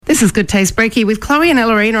This is Good Taste Brekkie with Chloe and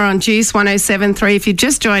Ellerina on Juice 107.3. If you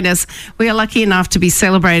just joined us, we are lucky enough to be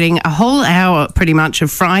celebrating a whole hour pretty much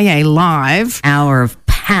of Friday Live. Hour of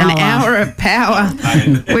power. An hour of power.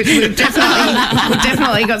 We've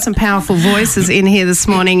definitely got some powerful voices in here this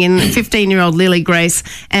morning in 15-year-old Lily Grace,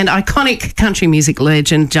 and iconic country music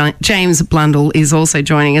legend James Blundell is also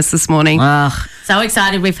joining us this morning. Oh, so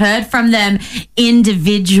excited. We've heard from them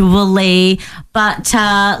individually, but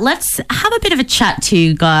let's have a bit of a chat to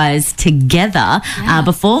you guys together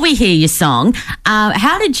before we hear your song.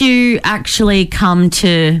 How did you actually come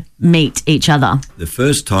to meet each other? The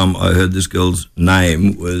first time I heard this girl's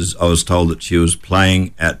name was I was told that she was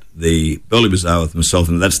playing at the Burleigh Bazaar with myself,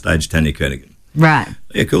 and at that stage Tanya Koenigan. Right.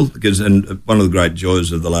 Yeah, cool. Because one of the great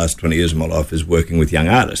joys of the last 20 years of my life is working with young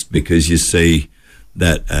artists, because you see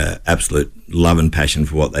that absolute love and passion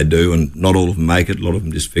for what they do, and not all of them make it. A lot of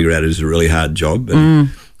them just figure out it is a really hard job.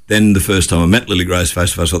 And then the first time I met Lily Grace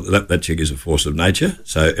face to face, I thought that chick is a force of nature.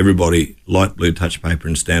 So everybody, light blue touch paper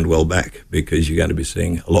and stand well back, because you're going to be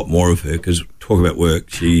seeing a lot more of her. Because talk about work,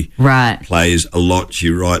 she plays a lot. She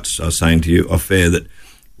writes. I was saying to you off air that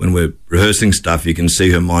when we're rehearsing stuff, you can see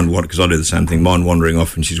her mind wander, because I do the same thing, mind wandering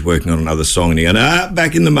off, and she's working on another song, and you go,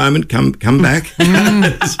 back in the moment, come back.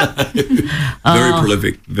 Very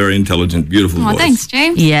prolific, very intelligent, beautiful voice. Thanks,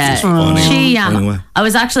 James. Yeah. I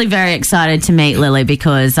was actually very excited to meet Lily,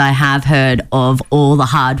 because I have heard of all the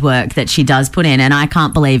hard work that she does put in, and I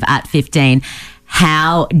can't believe at 15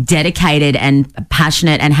 how dedicated and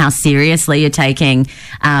passionate and how seriously you're taking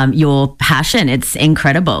your passion. It's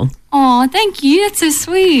incredible. Oh, thank you. That's so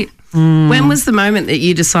sweet. When was the moment that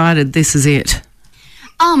you decided this is it?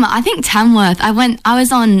 I think Tamworth. I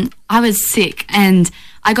was sick, and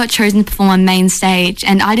I got chosen to perform on main stage,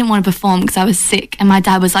 and I didn't want to perform because I was sick, and my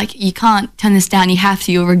dad was like, you can't turn this down, you have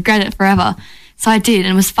to, you'll regret it forever. So I did,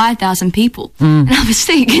 and it was 5,000 people, and I was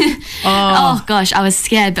sick. Oh, gosh, I was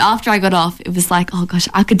scared. But after I got off, it was like, oh, gosh,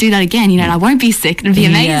 I could do that again, and I won't be sick. It'd be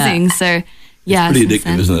amazing. So, yeah. It's pretty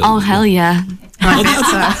addictive, isn't it? Oh, hell yeah.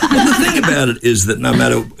 The thing about it is that no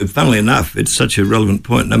matter, funnily enough, it's such a relevant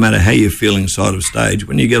point, no matter how you're feeling side of stage,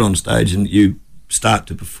 when you get on stage and you start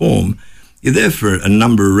to perform, you're there for a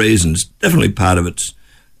number of reasons. Definitely part of it's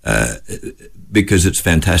because it's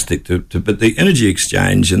fantastic but the energy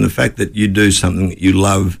exchange and the fact that you do something that you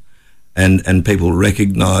love and people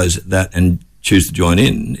recognise that and choose to join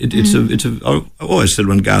in. I've always said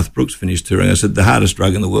when Garth Brooks finished touring, I said the hardest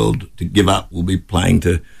drug in the world to give up will be playing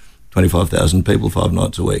to 25,000 people 5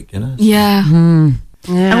 nights a week, you know? Yeah.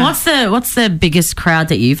 Yeah. And what's the biggest crowd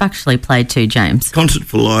that you've actually played to, James? Concert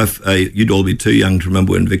for Life. You'd all be too young to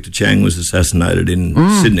remember when Victor Chang was assassinated in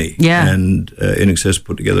Sydney. Yeah. And INXS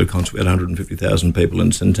put together a concert with 150,000 people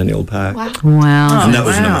in Centennial Park. Wow. And that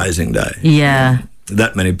was an amazing day. Yeah.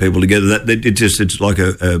 That many people together. It's like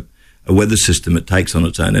a weather system. It takes on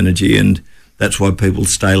its own energy, and that's why people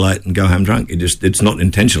stay late and go home drunk. It's not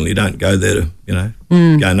intentional. You don't go there to,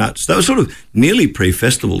 go nuts. That was sort of nearly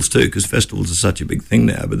pre-festivals too, because festivals are such a big thing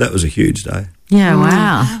now, but that was a huge day. Yeah,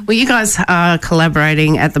 wow. Well, you guys are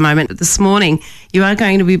collaborating at the moment. This morning, you are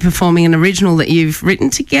going to be performing an original that you've written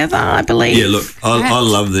together, I believe. Yeah, look, I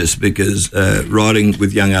love this because writing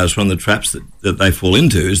with young artists, one of the traps that they fall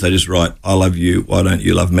into is they just write, I love you, why don't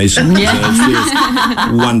you love me? So it's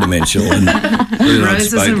just one-dimensional. And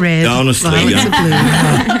roses are red, honestly, violets are blue.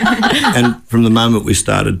 And from the moment we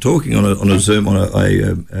started talking on a Zoom, on a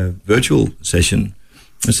virtual session,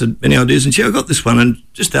 I said, any ideas? And I got this one and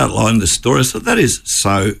just outlined the story. I thought, that is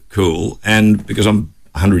so cool. And because I'm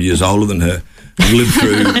 100 years older than her, I've lived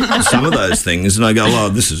through some of those things. And I go, oh,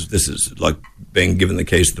 this is like being given the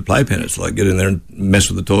keys to the playpen. It's like get in there and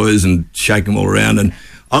mess with the toys and shake them all around. And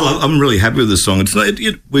I'm really happy with this song. It's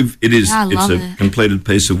a completed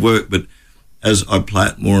piece of work. But as I play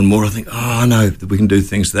it more and more, I think, I know that we can do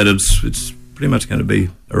things that it's pretty much going to be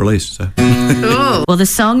a release. So. Cool. Well, the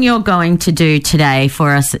song you're going to do today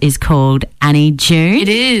for us is called Annie June. It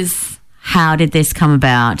is. How did this come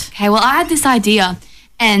about? Okay, well, I had this idea,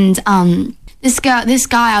 and this guy,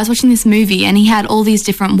 I was watching this movie, and he had all these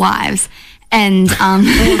different wives, and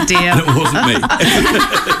oh dear, it wasn't me.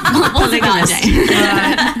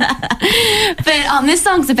 But this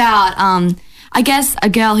song's about I guess a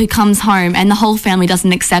girl who comes home and the whole family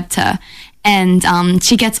doesn't accept her. And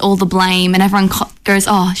she gets all the blame, and everyone goes,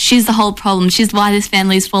 oh, she's the whole problem. She's why this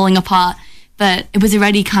family is falling apart. But it was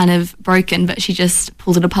already kind of broken, but she just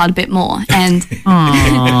pulled it apart a bit more. And so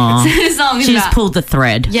the song is she just pulled the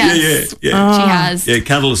thread. Yes, yeah. She has. Yeah,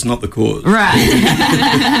 catalyst, not the cause.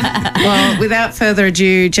 Right. Well, without further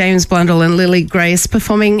ado, James Blundell and Lily Grace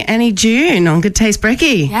performing Annie June on Good Taste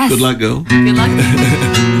Brekkie. Yes. Good luck, girl. Good luck.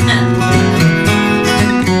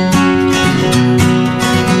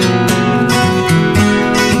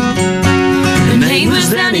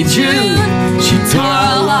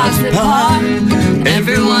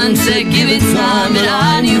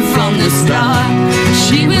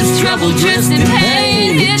 trouble, dressed in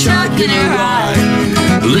pain, hitchhiking a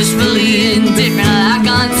ride, blissfully indifferent like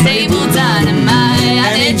unstable dynamite.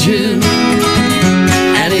 Annie June,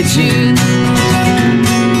 Annie June.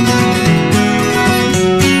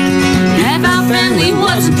 Half our family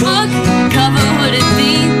was a book, cover would it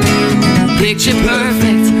be? Picture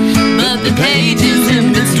perfect, but the pages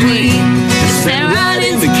in between sent right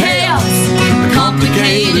into chaos, a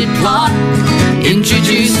complicated plot.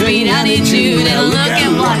 Introduce me to Annie June and look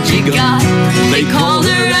at what you got. They called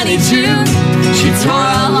her Annie June, she tore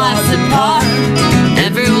our lives apart.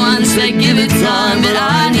 Everyone said give it time, but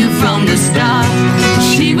I knew from the start.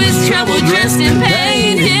 She was trouble, dressed in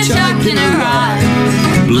pain, hitchhiking a ride,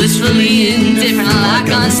 blissfully indifferent like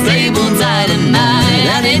unstable dynamite.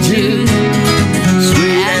 Annie June,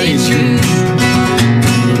 sweet Annie June.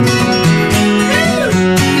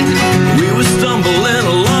 We were stumbling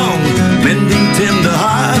along, mending tender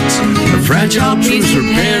hearts, fragile truths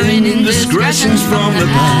repairing indiscretions from the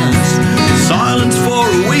past. Silence for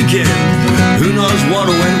a weekend, who knows what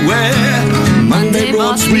went where. Monday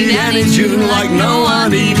brought sweet Annie June like no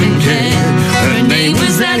one even cared. Her name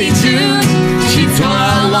was Annie June, she tore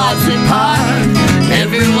our lives apart.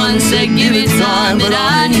 Everyone said give it time, but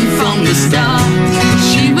I knew from the start.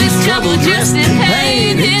 She was trouble, dressed in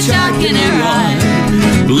pain, hitchhiking a ride,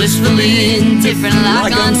 blissfully indifferent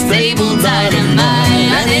like unstable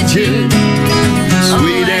dynamite. Annie June,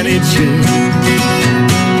 sweet Annie June.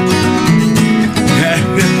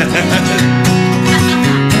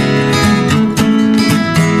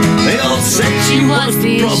 They all said she was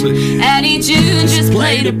the Annie June just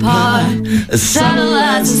played a part, as subtle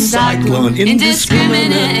as a cyclone,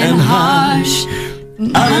 indiscriminate and harsh.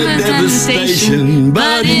 Utter devastation,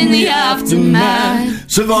 but in the aftermath,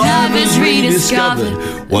 survivors rediscovered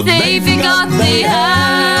what they forgot they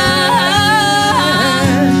had.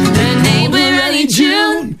 Her name was Annie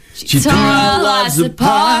June, she tore our lives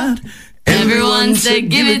apart. Everyone said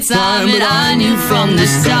give it time, but I knew from the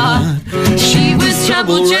start. She was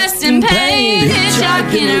trouble, dressed in pain,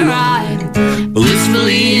 hitchhiking a ride,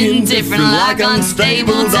 blissfully indifferent like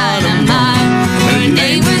unstable dynamite. Her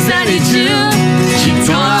name was Annie June, she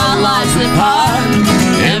tore our lives apart.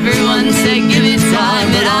 Everyone said give it time,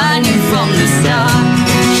 but I knew from the start.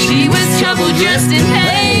 She was trouble, dressed in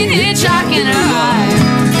pain, hitchhiking a ride,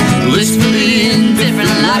 blissfully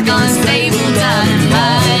indifferent like unstable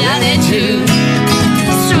dynamite. Annie June,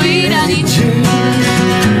 sweet Annie June,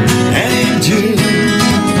 Annie June,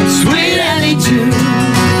 sweet Annie June.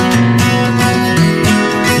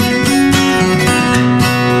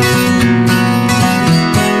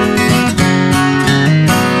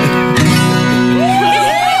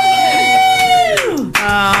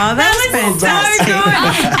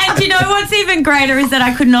 And do you know what's even greater is that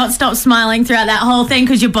I could not stop smiling throughout that whole thing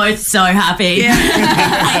because you're both so happy. Yeah.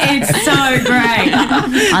 It's so great.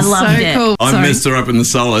 I loved it. Cool. I messed her up in the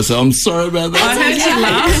solo, so I'm sorry about that. I heard you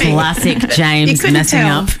laughing. Classic James You couldn't messing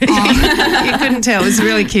tell. up. You couldn't tell. It was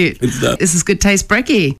really cute. Good stuff. This is Good Taste Brekkie.